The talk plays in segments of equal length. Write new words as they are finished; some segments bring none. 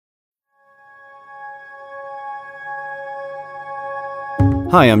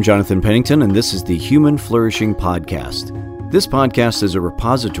Hi, I'm Jonathan Pennington, and this is the Human Flourishing Podcast. This podcast is a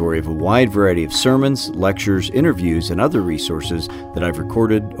repository of a wide variety of sermons, lectures, interviews, and other resources that I've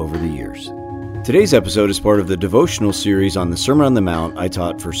recorded over the years. Today's episode is part of the devotional series on the Sermon on the Mount I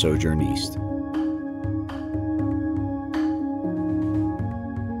taught for Sojourn East.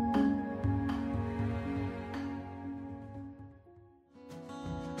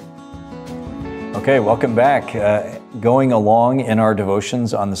 Okay, welcome back. Going along in our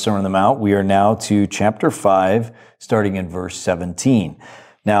devotions on the Sermon on the Mount, we are now to chapter 5, starting in verse 17.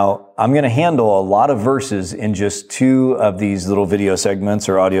 Now, I'm going to handle a lot of verses in just two of these little video segments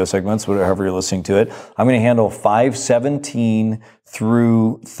or audio segments, whatever you're listening to it. I'm going to handle 5:17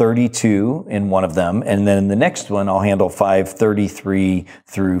 through 32 in one of them, and then in the next one, I'll handle 5:33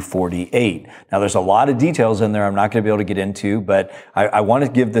 through 48. Now, there's a lot of details in there I'm not going to be able to get into, but I want to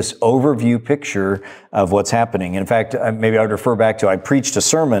give this overview picture of what's happening. In fact, maybe I would refer back to, I preached a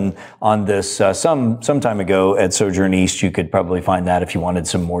sermon on this some time ago at Sojourn East. You could probably find that if you wanted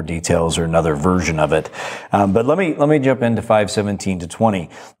some more details or another version of it. But let me jump into 5:17 to 20.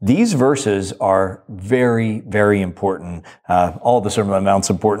 These verses are very, very important. All the Sermon on the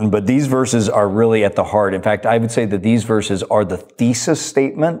Mount's important, but these verses are really at the heart. In fact, I would say that these verses are the thesis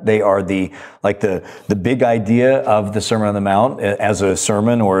statement. They are the big idea of the Sermon on the Mount as a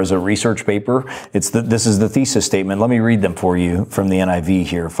sermon or as a research paper. This is the thesis statement. Let me read them for you from the NIV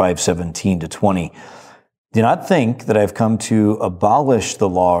here, 5:17 to 20. Do not think that I've come to abolish the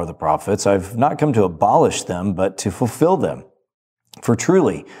law or the prophets. I've not come to abolish them, but to fulfill them. For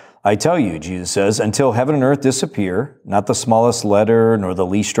truly, I tell you, Jesus says, until heaven and earth disappear, not the smallest letter nor the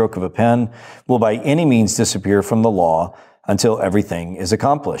least stroke of a pen will by any means disappear from the law until everything is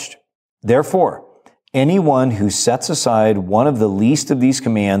accomplished. Therefore, anyone who sets aside one of the least of these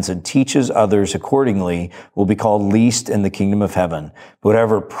commands and teaches others accordingly will be called least in the kingdom of heaven. But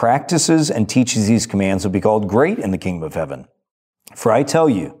whoever practices and teaches these commands will be called great in the kingdom of heaven. For I tell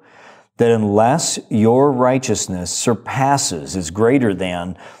you that unless your righteousness is greater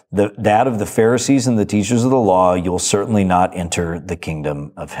than that of the Pharisees and the teachers of the law, you'll certainly not enter the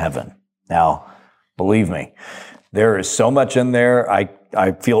kingdom of heaven. Now, believe me, there is so much in there. I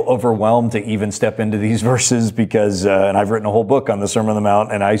feel overwhelmed to even step into these verses because, and I've written a whole book on the Sermon on the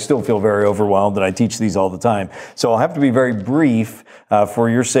Mount, and I still feel very overwhelmed, and I teach these all the time. So I'll have to be very brief for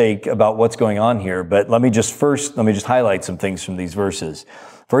your sake about what's going on here. But let me just highlight some things from these verses.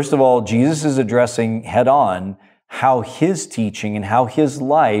 First of all, Jesus is addressing head on how his teaching and how his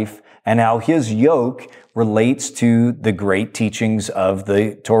life and how his yoke relates to the great teachings of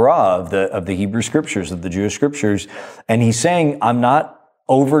the Torah, of the Hebrew scriptures, of the Jewish scriptures. And he's saying, I'm not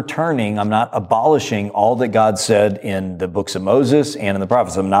abolishing all that God said in the books of Moses and in the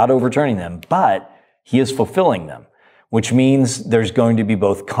prophets. I'm not overturning them, but he is fulfilling them, which means there's going to be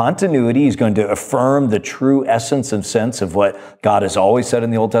both continuity. He's going to affirm the true essence and sense of what God has always said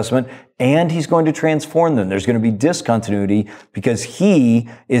in the Old Testament, and he's going to transform them. There's going to be discontinuity because he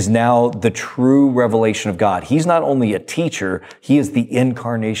is now the true revelation of God. He's not only a teacher, he is the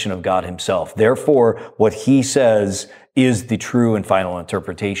incarnation of God himself. Therefore, what he says is the true and final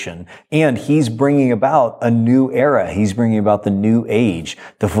interpretation. And he's bringing about a new era. He's bringing about the new age,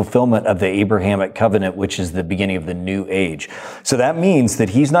 the fulfillment of the Abrahamic covenant, which is the beginning of the new age. So that means that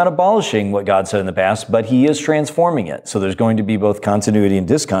he's not abolishing what God said in the past, but he is transforming it. So there's going to be both continuity and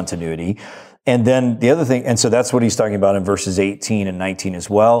discontinuity. And then the other thing, and so that's what he's talking about in verses 18 and 19 as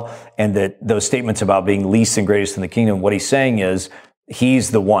well. And that those statements about being least and greatest in the kingdom, what he's saying is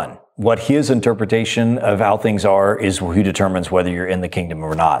he's the one. What his interpretation of how things are is who determines whether you're in the kingdom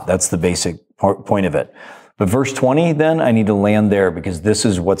or not. That's the basic point of it. But verse 20, then, I need to land there because this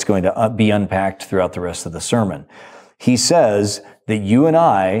is what's going to be unpacked throughout the rest of the sermon. He says that you and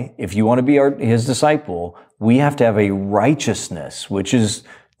I, if you want to be his disciple, we have to have a righteousness, which is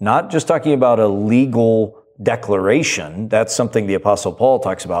not just talking about a legal declaration. That's something the Apostle Paul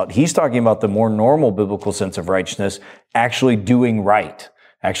talks about. He's talking about the more normal biblical sense of righteousness, actually doing right.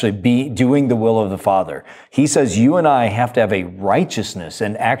 Actually doing the will of the Father. He says you and I have to have a righteousness,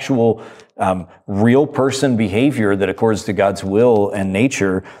 an actual real person behavior that accords to God's will and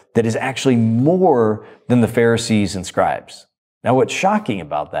nature that is actually more than the Pharisees and scribes. Now, what's shocking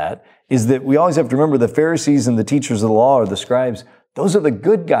about that is that we always have to remember the Pharisees and the teachers of the law or the scribes, those are the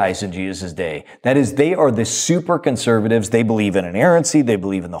good guys in Jesus' day. That is, they are the super conservatives. They believe in inerrancy. They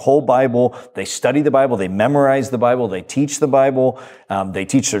believe in the whole Bible. They study the Bible. They memorize the Bible. They teach the Bible. They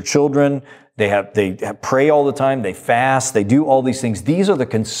teach their children. They pray all the time. They fast. They do all these things. These are the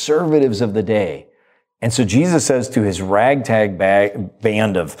conservatives of the day. And so Jesus says to his ragtag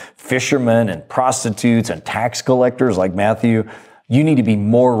band of fishermen and prostitutes and tax collectors like Matthew, You need to be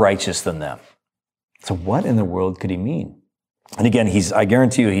more righteous than them. So what in the world could he mean? And again, I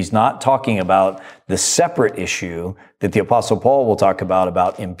guarantee you, he's not talking about the separate issue that the Apostle Paul will talk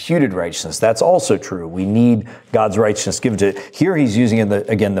about imputed righteousness. That's also true. We need God's righteousness given to it. Here he's using,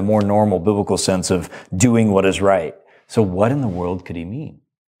 the more normal biblical sense of doing what is right. So what in the world could he mean?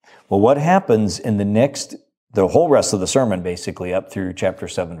 Well, what happens in the whole rest of the sermon, basically up through chapter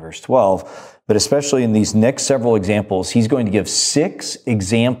 7, verse 12, but especially in these next several examples, he's going to give 6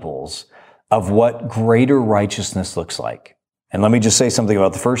 examples of what greater righteousness looks like. And let me just say something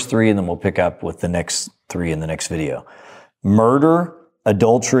about the first 3, and then we'll pick up with the next 3 in the next video. Murder,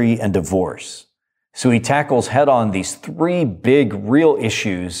 adultery, and divorce. So he tackles head on these 3 big real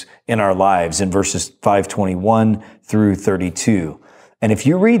issues in our lives in verses 5:21 through 32. And if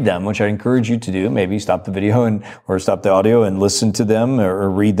you read them, which I encourage you to do, maybe stop the video or stop the audio and listen to them, or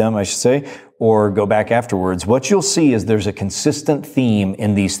read them, I should say, or go back afterwards, what you'll see is there's a consistent theme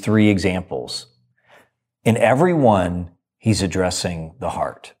in these 3 examples. In every one, he's addressing the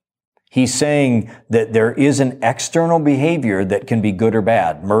heart. He's saying that there is an external behavior that can be good or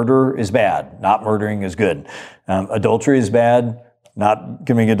bad. Murder is bad. Not murdering is good. Adultery is bad. Not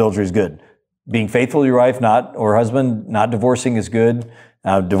committing adultery is good. Being faithful to your wife, or husband, not divorcing is good.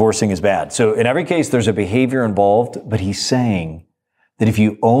 Divorcing is bad. So in every case, there's a behavior involved, but he's saying that if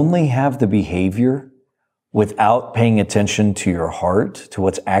you only have the behavior without paying attention to your heart, to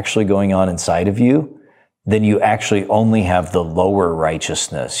what's actually going on inside of you, then you actually only have the lower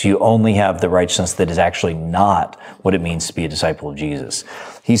righteousness. You only have the righteousness that is actually not what it means to be a disciple of Jesus.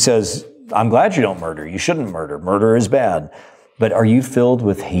 He says, I'm glad you don't murder. You shouldn't murder. Murder is bad. But are you filled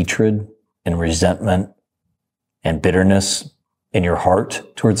with hatred and resentment and bitterness in your heart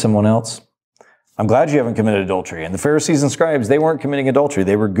towards someone else? I'm glad you haven't committed adultery. And the Pharisees and scribes, they weren't committing adultery.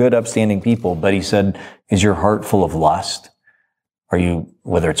 They were good, upstanding people. But he said, is your heart full of lust? Are you,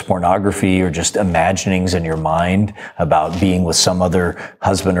 whether it's pornography or just imaginings in your mind about being with some other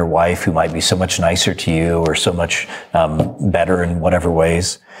husband or wife who might be so much nicer to you or so much better in whatever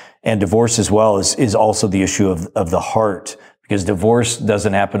ways? And divorce as well is also the issue of the heart, because divorce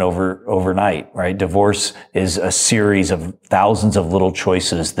doesn't happen overnight, right? Divorce is a series of thousands of little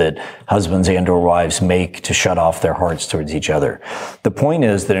choices that husbands and or wives make to shut off their hearts towards each other. The point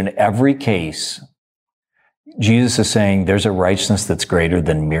is that in every case, Jesus is saying there's a righteousness that's greater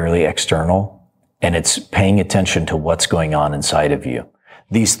than merely external, and it's paying attention to what's going on inside of you.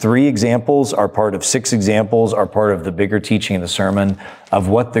 These 3 examples are part of 6 examples, are part of the bigger teaching in the sermon of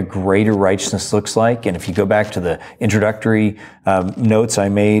what the greater righteousness looks like. And if you go back to the introductory notes I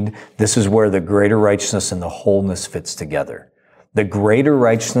made, this is where the greater righteousness and the wholeness fits together. The greater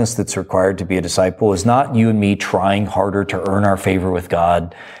righteousness that's required to be a disciple is not you and me trying harder to earn our favor with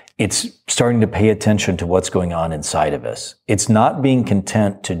God. It's starting to pay attention to what's going on inside of us. It's not being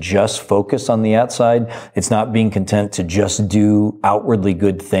content to just focus on the outside. It's not being content to just do outwardly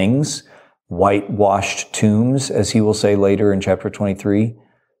good things, whitewashed tombs, as he will say later in chapter 23.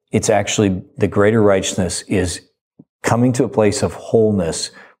 It's actually the greater righteousness is coming to a place of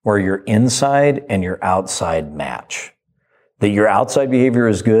wholeness where your inside and your outside match. That your outside behavior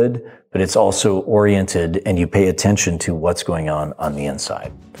is good, but it's also oriented and you pay attention to what's going on the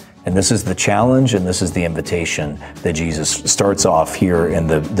inside. And this is the challenge, and this is the invitation that Jesus starts off here in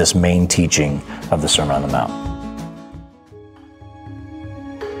this main teaching of the Sermon on the Mount.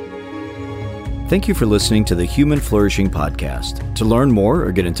 Thank you for listening to the Human Flourishing Podcast. To learn more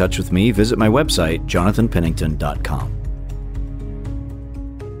or get in touch with me, visit my website, jonathanpennington.com.